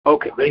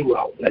Okay, very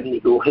well. Let me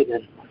go ahead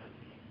and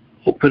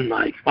open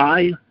my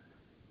file,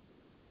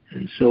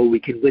 and so we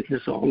can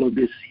witness all of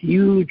this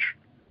huge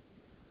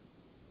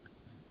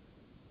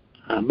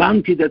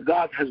bounty that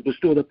God has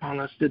bestowed upon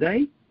us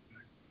today.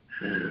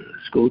 And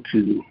let's go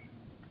to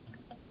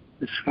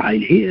this file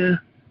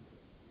here,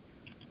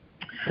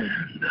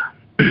 and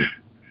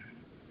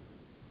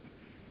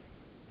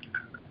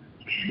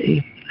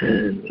okay,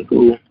 and we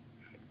go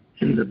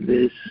into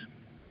this,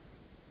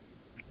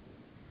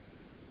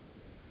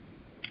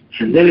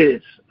 and there it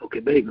is. Okay,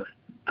 very good.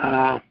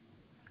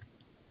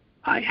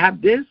 I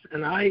have this,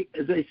 and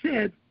as I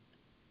said,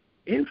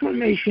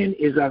 information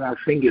is at our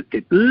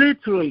fingertip,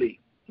 literally,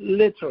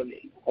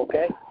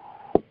 okay?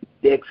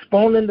 The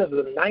exponent of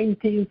the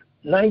 19th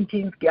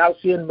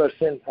Gaussian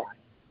Mersenne prime,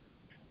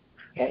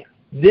 okay?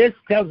 This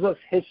tells us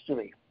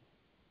history.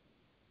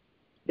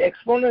 The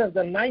exponent of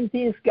the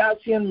 19th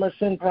Gaussian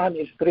Mersenne prime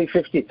is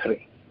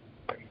 353.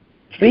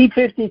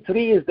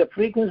 353 is the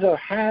frequency of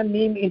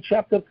Hamim in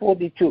chapter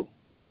 42.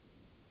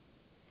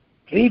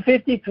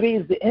 353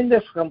 is the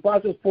index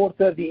composite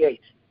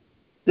 438.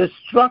 The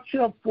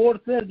structure of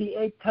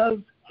 438 tells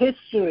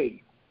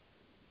history.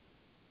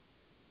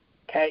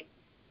 Okay?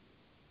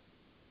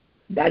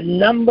 That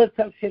number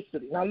tells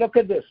history. Now look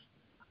at this.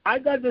 I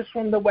got this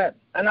from the web,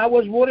 and I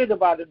was worried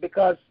about it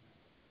because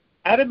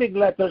Arabic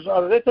letters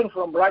are written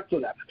from right to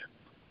left.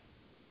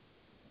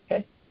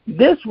 Okay?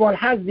 This one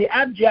has the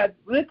abjad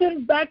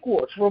written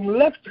backwards from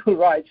left to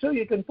right, so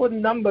you can put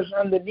numbers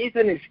underneath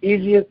and it's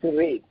easier to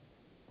read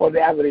for the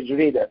average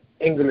reader,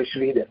 English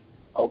reader,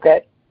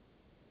 okay?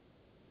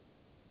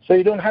 So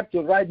you don't have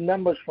to write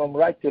numbers from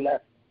right to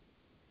left.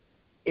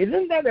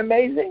 Isn't that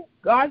amazing?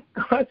 God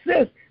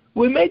says,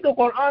 we made the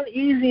Quran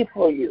easy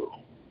for you.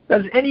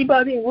 Does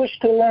anybody wish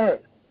to learn?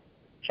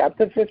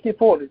 Chapter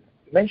 54, it's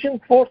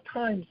mentioned 4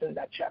 times in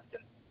that chapter.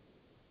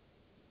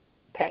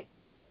 Okay.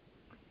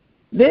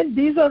 Then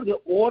these are the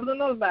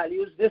ordinal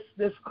values. This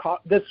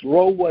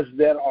row was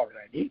there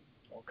already,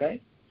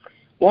 okay?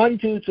 1,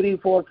 2, 3,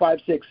 4, 5,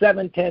 6,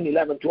 7, 10,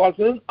 11,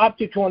 12, up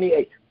to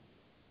 28.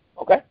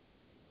 Okay?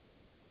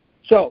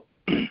 So,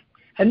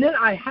 and then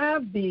I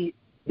have the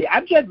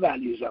abjad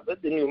values of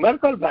it, the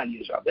numerical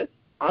values of it.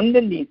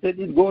 Underneath it,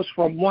 it goes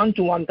from 1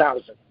 to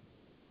 1,000.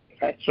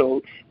 Okay?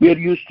 So we're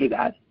used to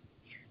that.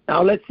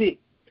 Now let's see.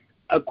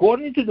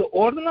 According to the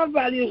ordinal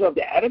values of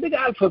the Arabic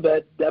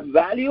alphabet, the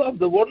value of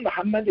the word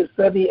Muhammad is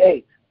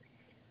 38.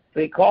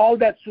 Recall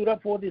that Surah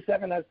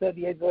 47 has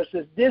 38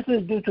 verses. This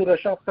is due to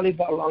Rashad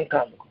Khalifa a long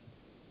time ago.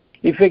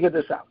 He figured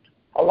this out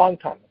a long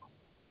time ago.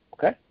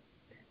 Okay?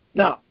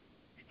 Now,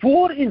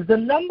 4 is the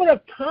number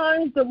of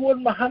times the word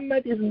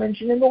Muhammad is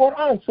mentioned in the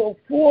Quran. So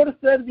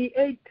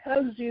 438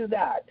 tells you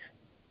that.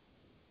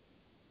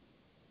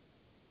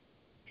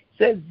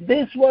 Says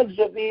this was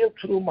revealed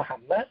through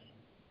Muhammad,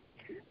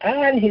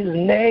 and his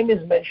name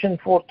is mentioned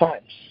 4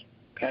 times.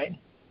 Okay?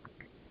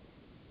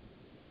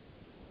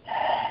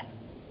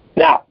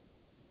 Now,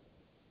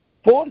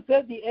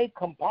 438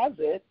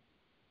 composite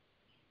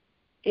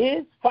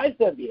is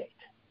 538.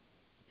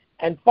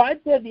 And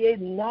 538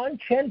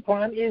 non-Chen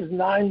prime is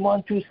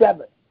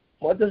 9127.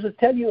 What does it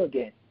tell you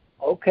again?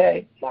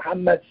 Okay,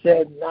 Muhammad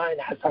said 9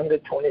 has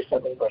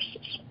 127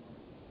 verses.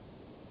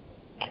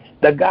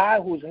 The guy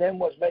whose name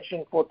was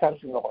mentioned 4 times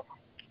in the Quran.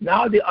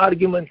 Now the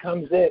argument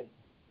comes in.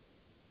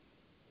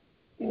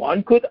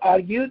 One could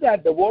argue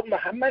that the word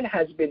Muhammad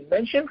has been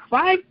mentioned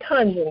 5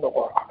 times in the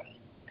Quran,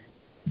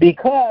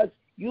 because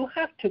you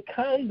have to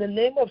count the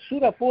name of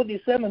Surah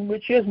 47,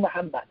 which is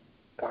Muhammad.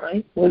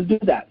 Fine, we'll do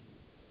that.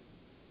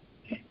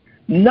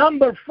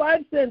 Number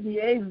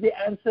 538 is the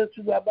answer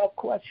to the above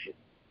question.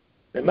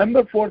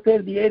 Remember,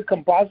 438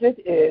 composite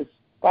is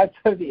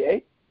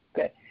 538.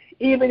 Okay.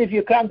 Even if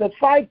you count it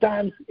 5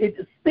 times,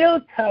 it still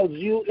tells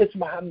you it's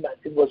Muhammad.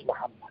 It was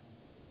Muhammad,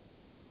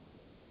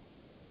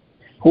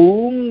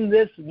 whom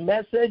this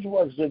message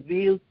was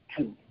revealed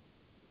to,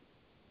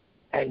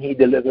 and he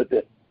delivered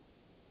it.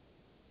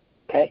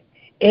 Okay?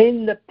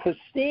 In the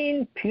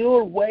pristine,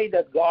 pure way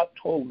that God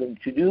told him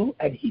to do,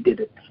 and he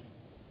did it.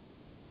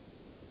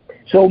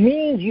 So it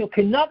means you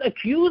cannot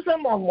accuse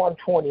him on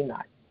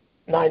 129.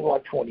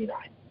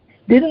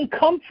 Didn't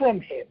come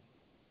from him.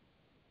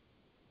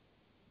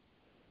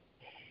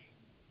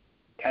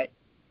 Okay?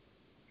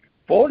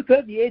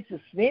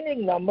 438's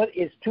meaning number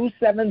is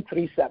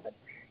 2737.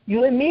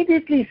 You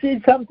immediately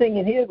see something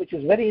in here which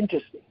is very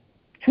interesting.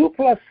 2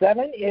 plus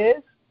 7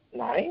 is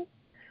 9.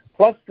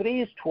 Plus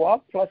 3 is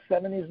 12, plus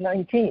 7 is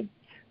 19.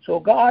 So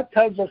God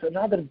tells us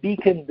another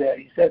beacon there.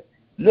 He said,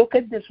 look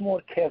at this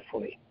more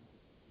carefully.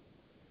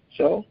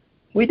 So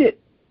we did.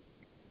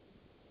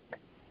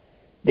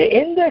 The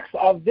indices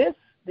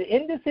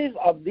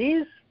of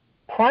these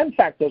prime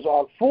factors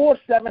are 4,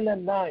 7,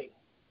 and 9.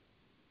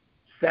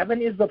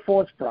 7 is the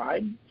 4th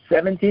prime,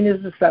 17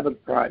 is the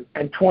 7th prime,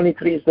 and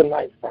 23 is the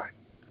 9th prime.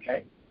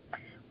 Okay?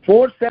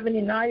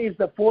 479 is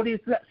the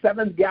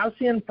 47th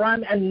Gaussian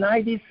prime and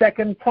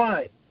 92nd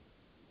prime.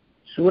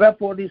 Surah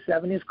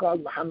 47 is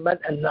called Muhammad,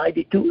 and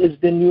 92 is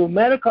the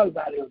numerical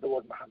value of the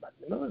word Muhammad.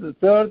 Remember the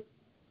third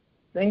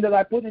thing that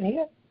I put in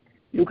here?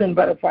 You can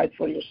verify it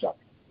for yourself.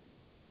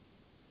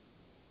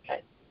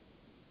 Okay.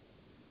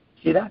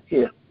 See that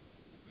here?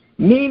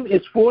 Meme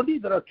is 40.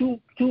 There are two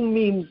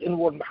memes in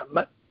word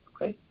Muhammad.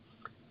 Okay.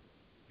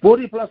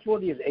 40 plus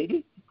 40 is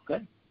 80.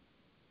 Okay.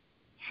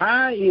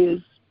 Ha is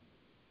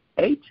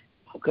 8.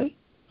 Okay.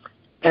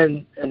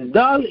 And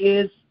Dal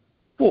is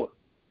 4.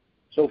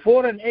 So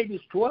 4 and 8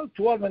 is 12.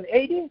 12 and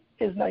 80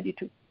 is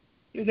 92.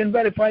 You can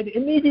verify it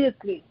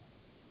immediately.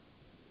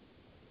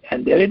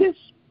 And there it is.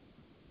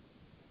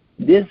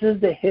 This is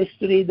the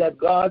history that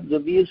God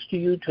reveals to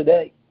you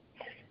today.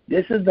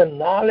 This is the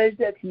knowledge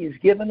that He has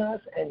given us,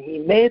 and He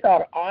made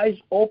our eyes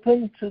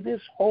open to this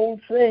whole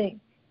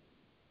thing.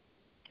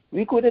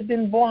 We could have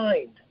been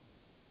blind.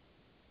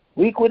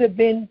 We could have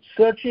been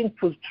searching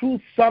for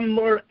truth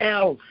somewhere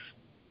else.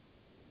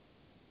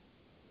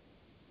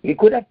 We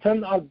could have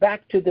turned our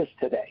back to this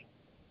today.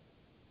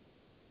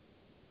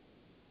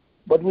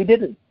 But we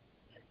didn't.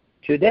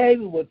 Today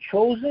we were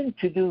chosen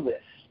to do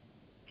this.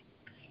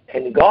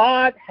 And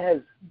God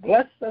has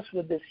blessed us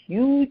with this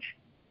huge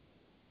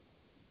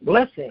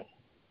blessing,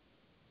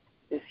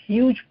 this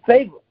huge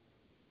favor,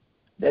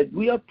 that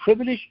we are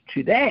privileged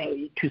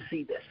today to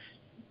see this.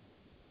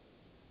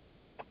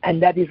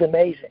 And that is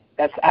amazing.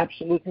 That's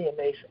absolutely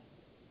amazing.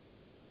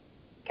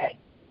 Okay.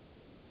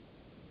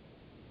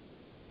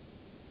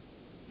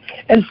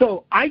 And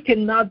so I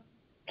cannot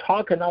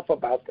talk enough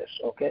about this,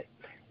 okay?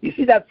 You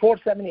see that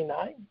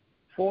 479?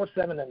 4,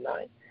 7, and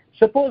 9.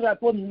 Suppose I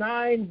put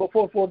 9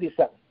 before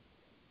 47.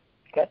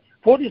 Okay?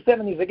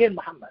 47 is again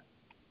Muhammad.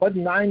 Put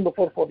 9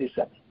 before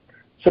 47.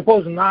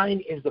 Suppose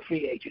 9 is the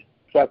free agent.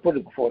 So I put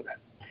it before that.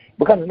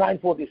 Becomes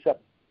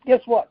 947.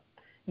 Guess what?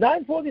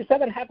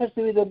 947 happens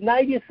to be the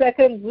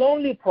 92nd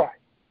lonely prime.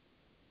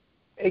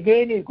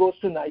 Again, it goes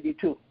to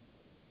 92.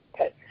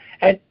 Okay?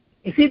 And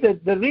you see,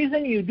 the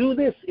reason you do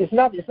this is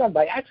not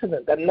by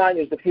accident that 9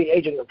 is the free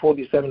agent and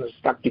 47 is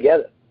stuck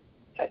together.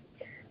 Okay?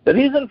 The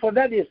reason for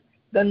that is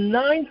the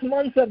 9th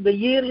month of the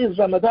year is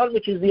Ramadan,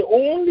 which is the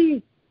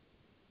only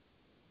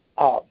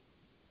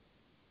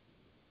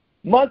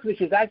month which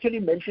is actually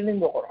mentioned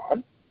in the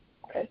Quran.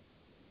 Okay?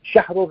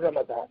 Shahrul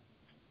Ramadan.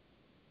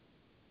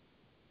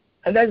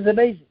 And that is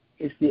amazing.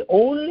 It's the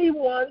only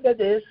one that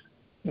is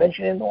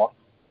mentioned in the Quran.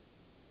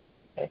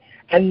 Okay?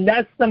 And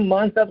that's the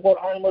month that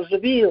Quran was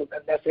revealed.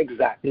 And that's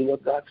exactly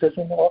what God says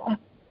in the Quran.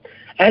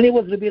 And it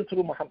was revealed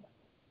through Muhammad.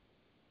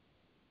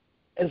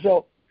 And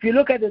so, if you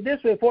look at it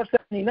this way,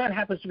 479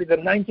 happens to be the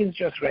 19th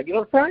just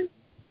regular prime.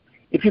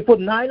 If you put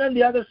 9 on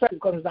the other side, it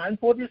becomes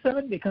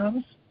 947,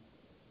 becomes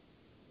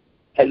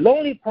a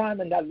lonely prime,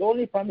 and that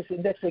lonely prime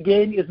index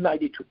again is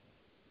 92.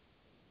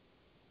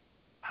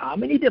 How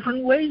many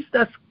different ways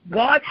does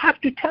God have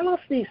to tell us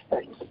these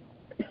things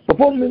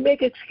before we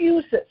make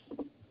excuses,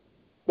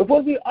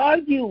 before we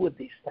argue with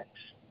these things?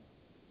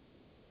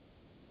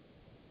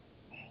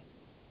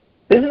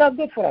 This is not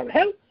good for our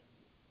health,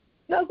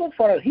 not good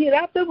for our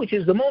hereafter, which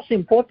is the most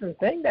important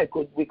thing that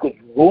we could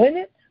ruin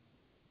it.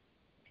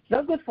 It's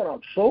not good for our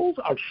souls.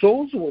 Our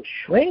souls will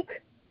shrink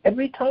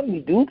every time we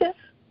do this,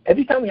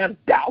 every time we have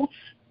doubts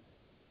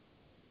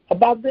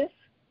about this.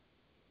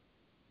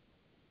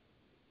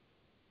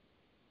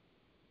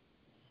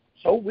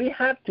 So we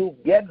have to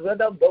get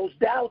rid of those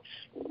doubts.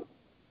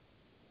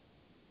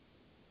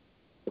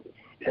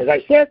 As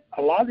I said,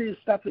 a lot of this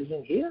stuff is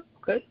in here,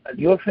 okay, at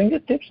your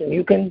fingertips, and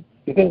you can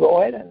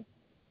go ahead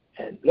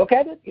and look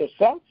at it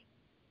yourself.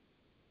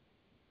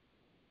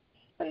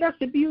 And that's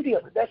the beauty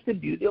of it. That's the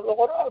beauty of the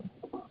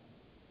Quran.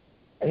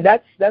 And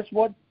that's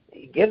what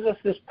gives us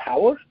this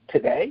power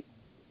today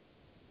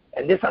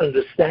and this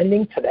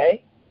understanding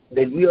today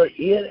that we are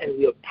here and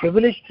we are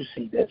privileged to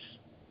see this.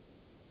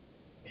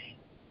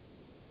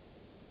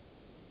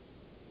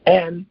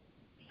 And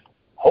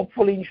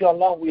hopefully,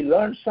 inshallah, we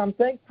learn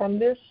something from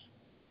this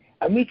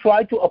and we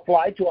try to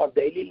apply to our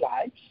daily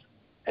lives.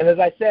 And as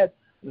I said,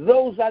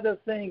 those other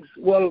things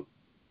will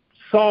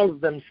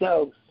solve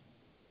themselves.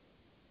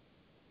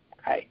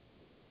 Okay?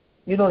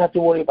 You don't have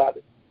to worry about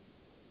it.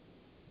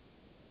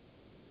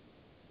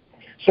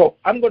 So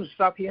I'm going to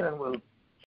stop here and we'll